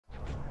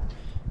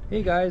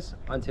Hey guys,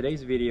 on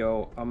today's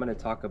video I'm going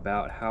to talk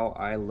about how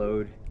I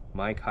load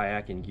my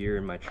kayak and gear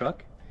in my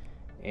truck,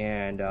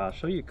 and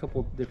show you a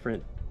couple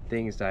different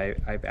things that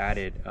I've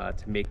added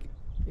to make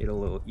it a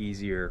little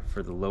easier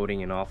for the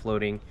loading and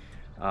offloading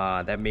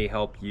that may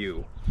help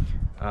you.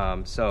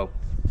 So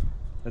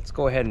let's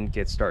go ahead and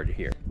get started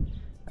here.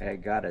 I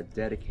got a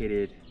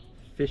dedicated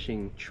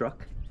fishing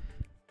truck.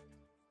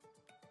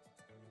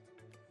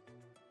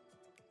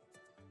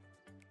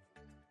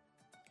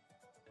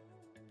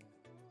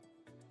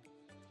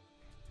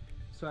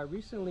 So I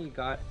recently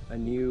got a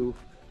new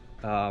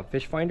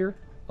fish finder,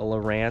 a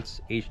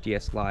Lowrance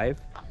HDS Live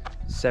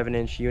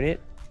 7-inch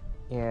unit,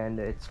 and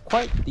it's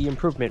quite the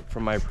improvement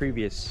from my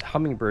previous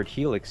Humminbird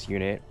Helix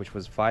unit, which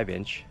was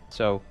 5-inch.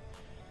 So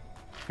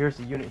here's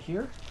the unit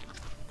here.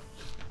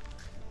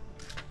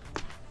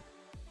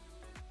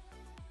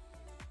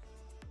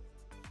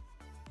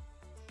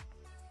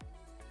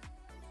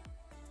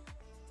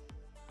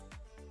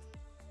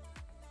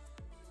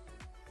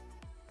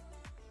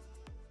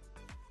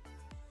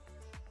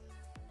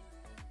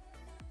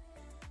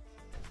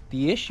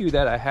 The issue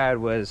that I had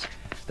was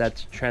that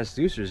the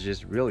transducer is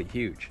just really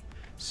huge.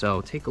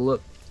 So take a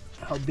look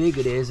how big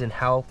it is and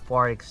how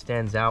far it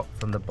extends out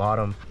from the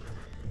bottom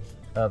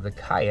of the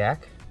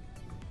kayak.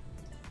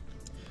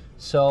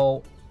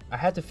 So I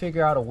had to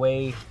figure out a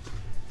way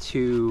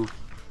to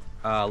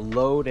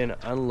load and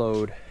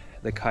unload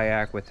the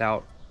kayak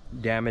without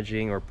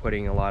damaging or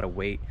putting a lot of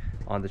weight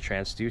on the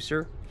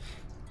transducer.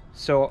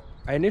 So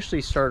I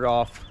initially started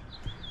off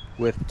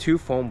with 2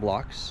 foam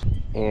blocks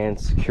and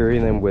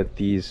securing them with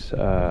these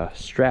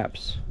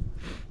straps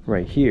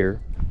right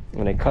here,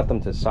 and I cut them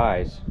to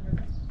size,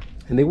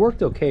 and they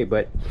worked okay,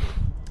 but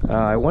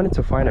I wanted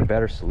to find a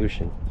better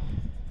solution.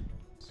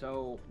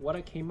 So what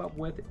I came up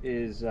with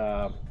is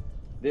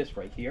this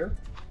right here,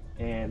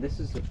 and this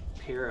is a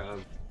pair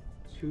of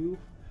 2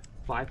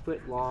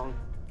 5-foot long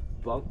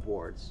bunk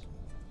boards.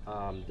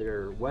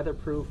 They're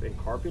weatherproof and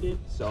carpeted,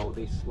 so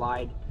they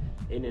slide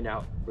in and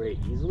out very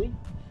easily.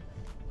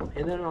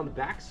 And then on the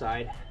back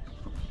side,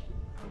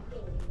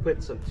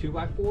 put some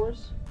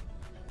 2x4s,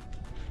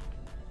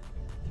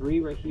 3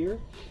 right here,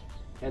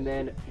 and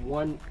then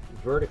 1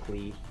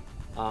 vertically,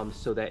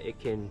 so that it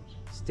can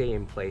stay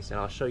in place, and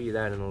I'll show you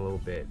that in a little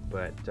bit.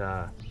 But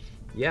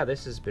yeah,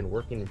 this has been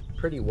working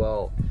pretty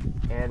well.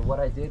 And what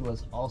I did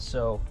was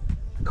also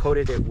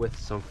coated it with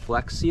some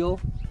Flex Seal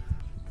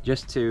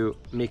just to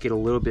make it a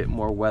little bit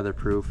more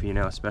weatherproof, you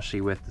know, especially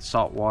with the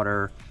salt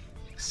water,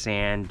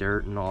 sand,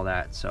 dirt, and all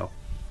that. So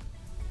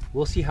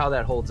we'll see how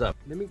that holds up.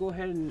 Let me go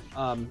ahead and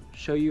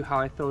show you how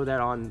I throw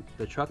that on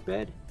the truck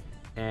bed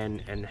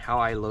and how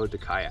I load the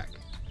kayak.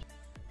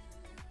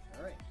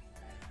 All right,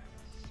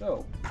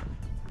 so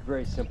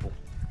very simple.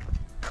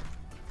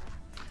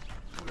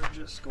 We're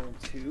just going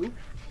to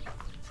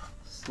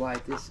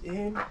slide this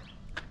in,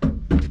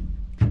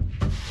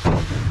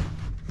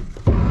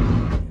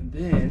 and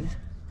then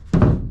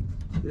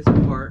this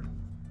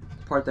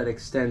part that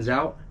extends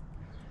out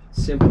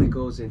simply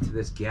goes into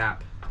this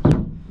gap.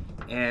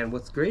 And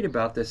what's great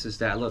about this is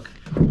that, look,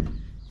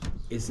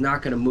 it's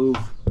not going to move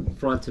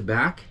front to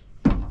back,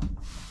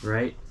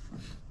 right?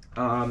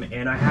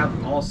 And I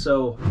have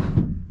also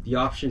the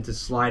option to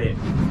slide it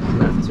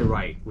left to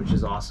right, which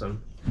is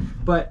awesome.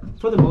 But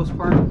for the most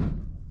part,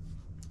 I'm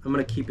going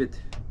to keep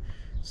it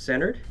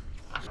centered.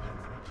 You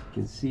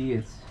can see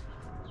it's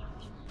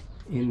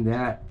in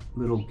that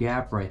little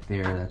gap right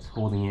there that's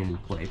holding it in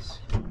place.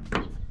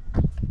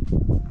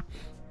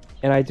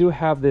 And I do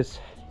have this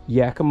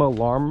Yakima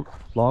long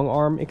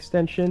arm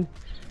extension.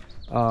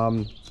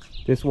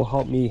 This will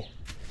help me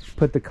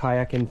put the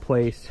kayak in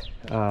place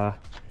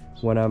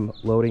when I'm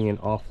loading and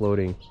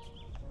offloading.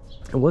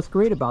 And what's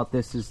great about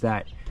this is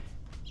that,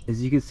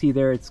 as you can see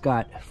there, it's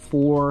got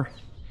 4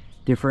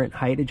 different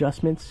height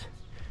adjustments.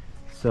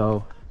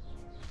 So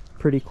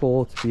pretty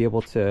cool to be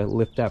able to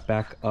lift that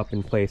back up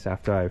in place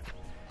after I've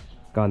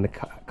gone the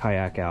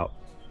kayak out.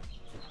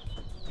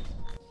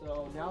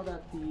 So now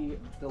that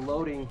the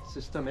loading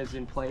system is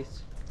in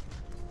place,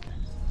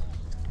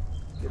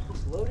 get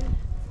this loaded,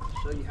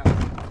 show you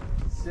how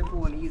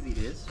simple and easy it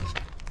is.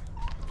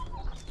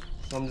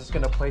 So I'm just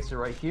going to place it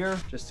right here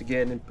just to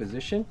get it in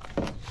position.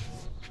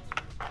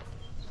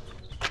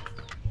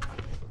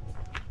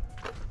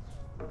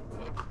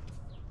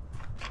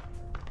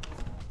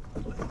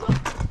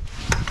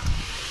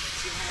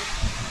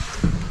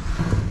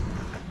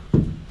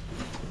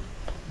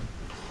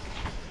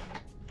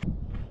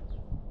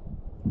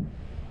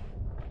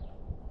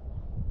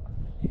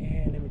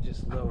 And let me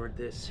just lower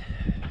this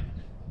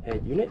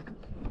head unit.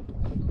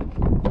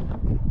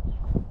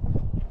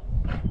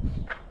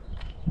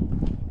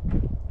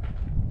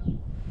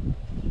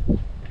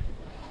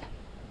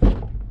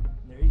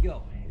 There you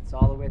go. It's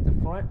all the way at the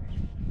front.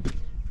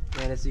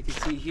 And as you can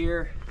see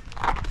here,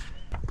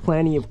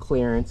 plenty of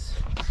clearance.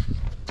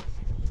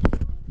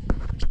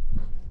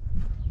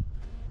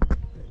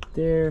 Right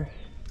there.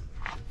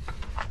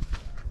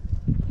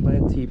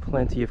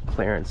 Plenty of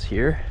clearance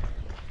here.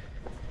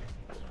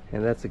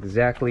 And that's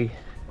exactly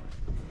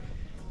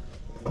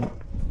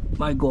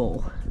my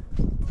goal.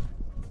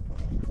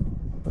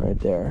 Right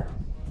there.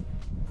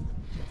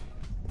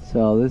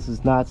 So this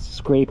is not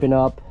scraping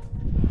up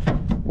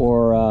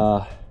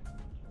or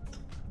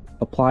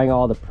applying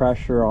all the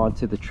pressure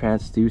onto the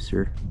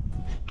transducer.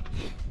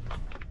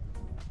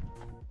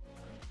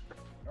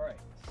 Alright,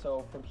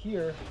 so from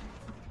here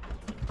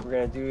we're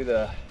going to do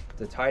the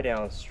tie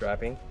down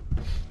strapping.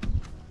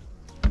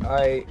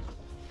 I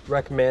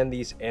recommend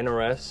these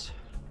NRS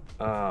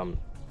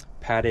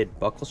padded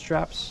buckle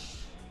straps.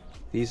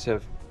 These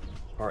are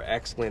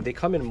excellent. They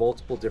come in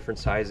multiple different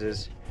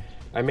sizes.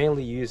 I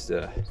mainly use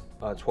the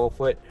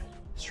 12-foot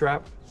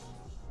strap,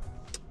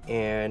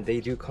 and they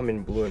do come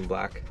in blue and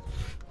black.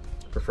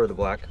 Prefer the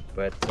black,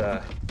 but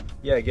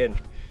yeah, again,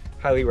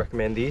 highly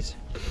recommend these.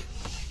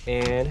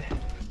 And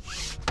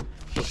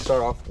we'll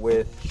start off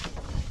with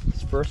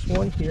this first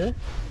one here.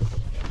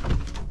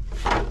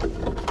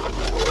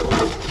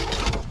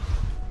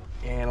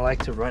 And I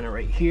like to run it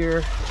right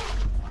here.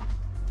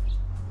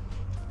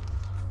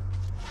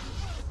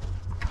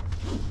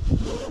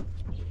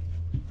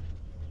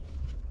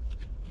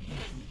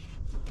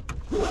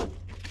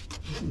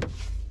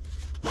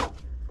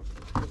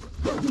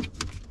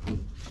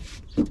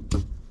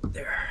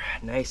 There,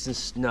 nice and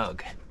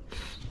snug.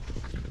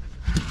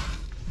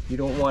 You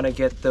don't want to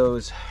get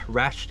those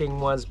ratcheting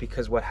ones,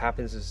 because what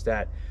happens is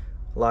that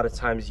a lot of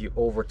times you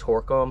over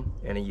torque them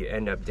and you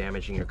end up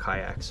damaging your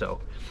kayak. So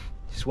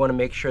just want to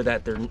make sure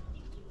that they're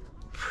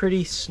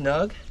pretty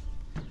snug,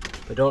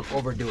 but don't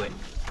overdo it.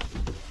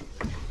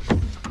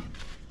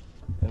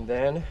 And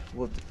then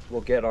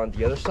we'll get on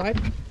the other side.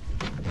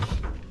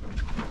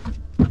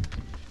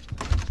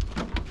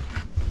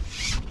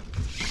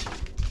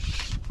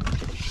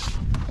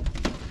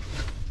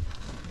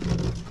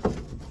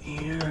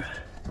 Here,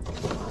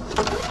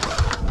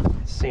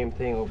 same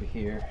thing over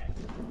here.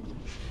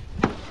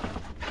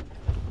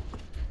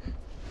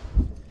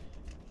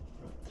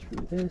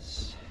 Through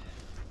this.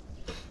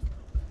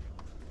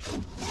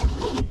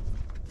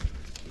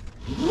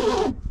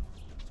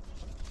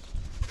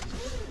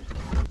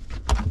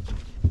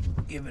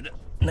 Give it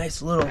a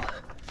nice little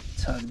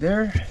tug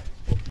there.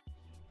 All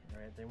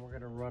right, then we're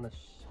gonna run a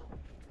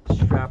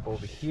strap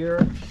over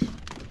here.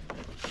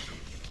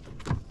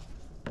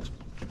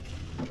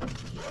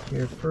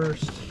 Here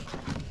first,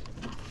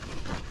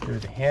 through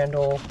the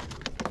handle.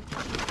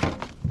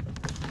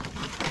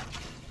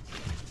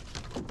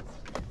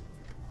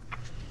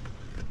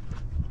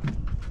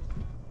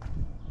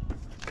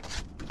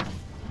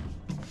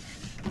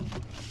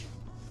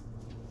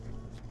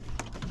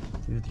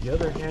 Through the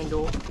other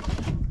handle.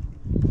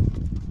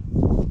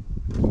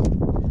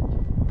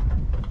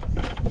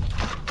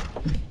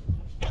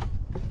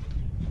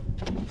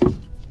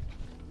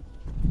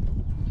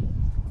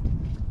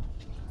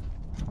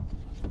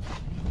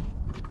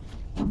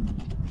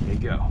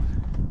 Go.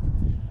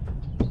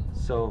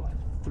 So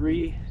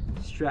 3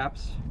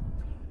 straps,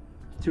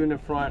 2 in the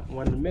front,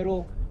 1 in the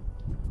middle,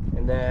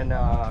 and then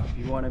if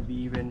you want to be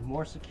even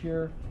more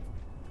secure,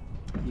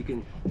 you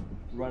can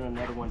run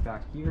another one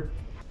back here.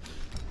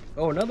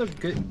 Oh, another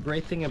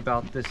great thing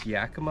about this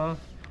Yakima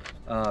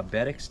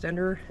bed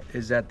extender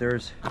is that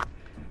there's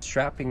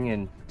strapping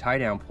and tie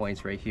down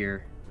points right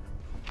here.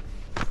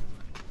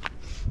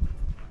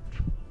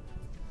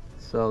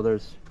 So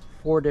there's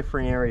 4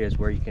 different areas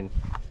where you can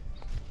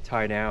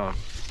tie down,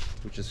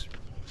 which is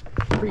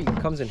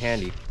comes in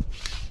handy.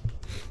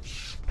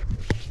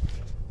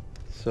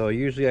 So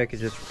usually I could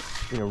just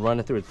run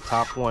it through the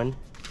top one,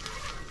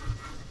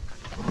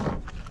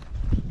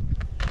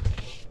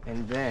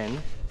 and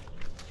then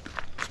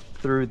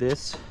through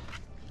this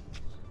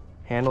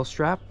handle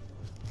strap,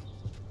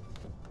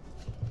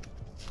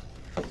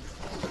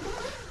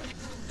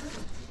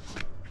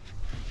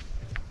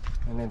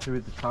 and then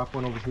through the top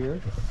one over here.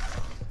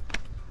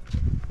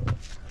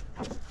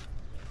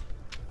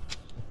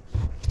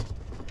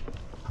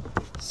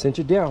 Cinch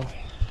it down,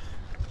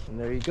 and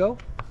there you go.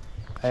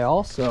 I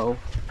also,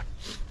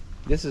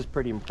 this is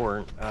pretty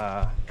important,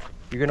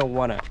 you're gonna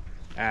want to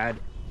add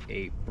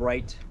a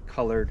bright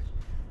colored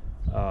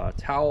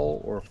towel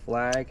or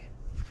flag,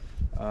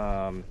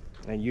 and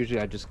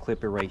usually I just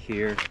clip it right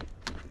here.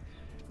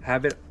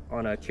 Have it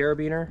on a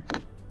carabiner,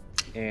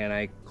 and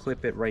I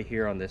clip it right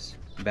here on this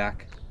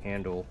back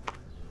handle.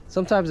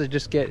 Sometimes I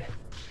just get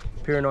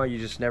paranoid. You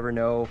just never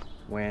know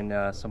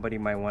when somebody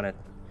might want to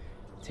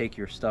take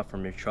your stuff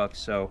from your truck.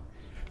 So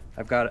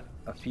I've got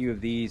a few of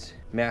these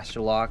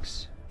master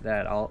locks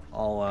that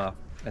I'll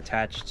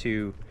attach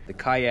to the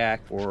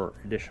kayak or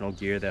additional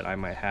gear that I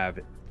might have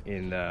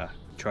in the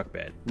truck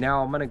bed.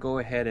 Now I'm gonna go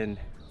ahead and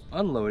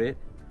unload it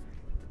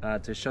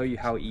to show you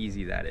how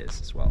easy that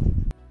is as well.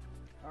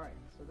 All right,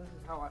 so this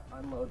is how I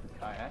unload the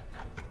kayak.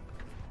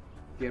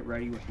 Get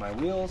ready with my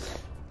wheels,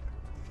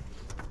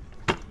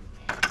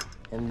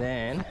 and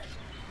then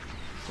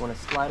I want to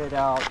slide it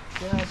out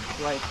just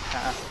right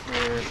past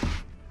where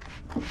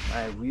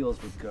my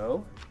wheels would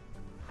go,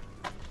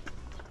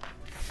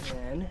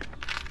 and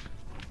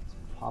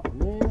pop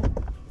them in.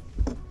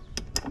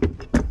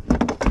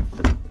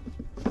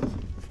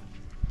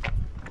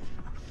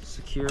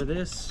 secure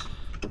this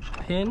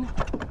pin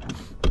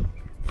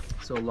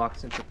so it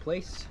locks into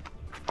place.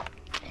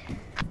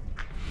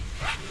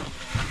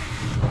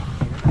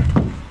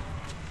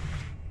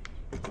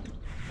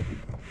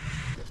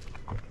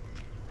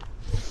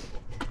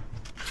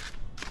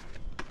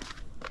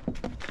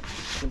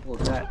 Simple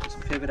as that.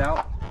 Just pivot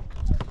out,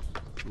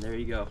 and there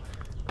you go.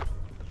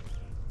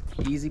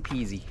 Easy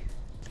peasy.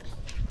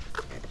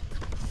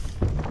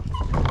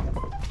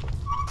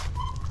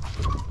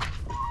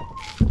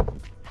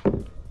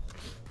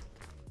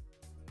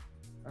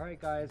 Alright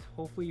guys,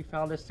 hopefully you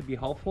found this to be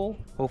helpful.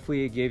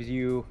 Hopefully it gives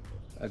you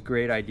a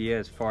great idea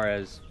as far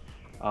as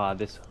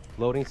this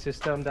loading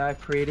system that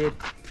I've created.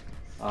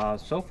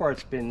 So far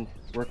it's been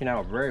working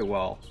out very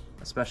well,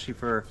 especially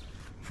for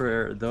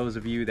those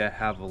of you that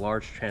have a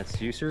large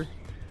transducer.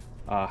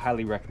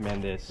 Highly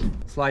recommend this.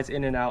 Slides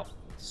in and out,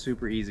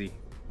 super easy.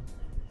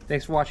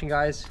 Thanks for watching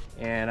guys,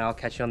 and I'll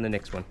catch you on the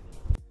next one.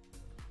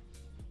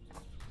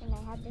 And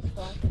I have this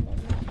block and I'm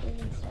not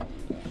even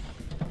starting this.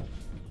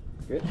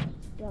 Good.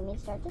 You want me to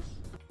start this?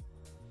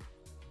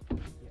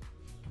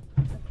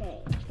 Yeah.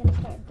 Okay, it's gonna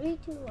start 3,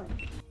 2,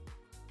 1.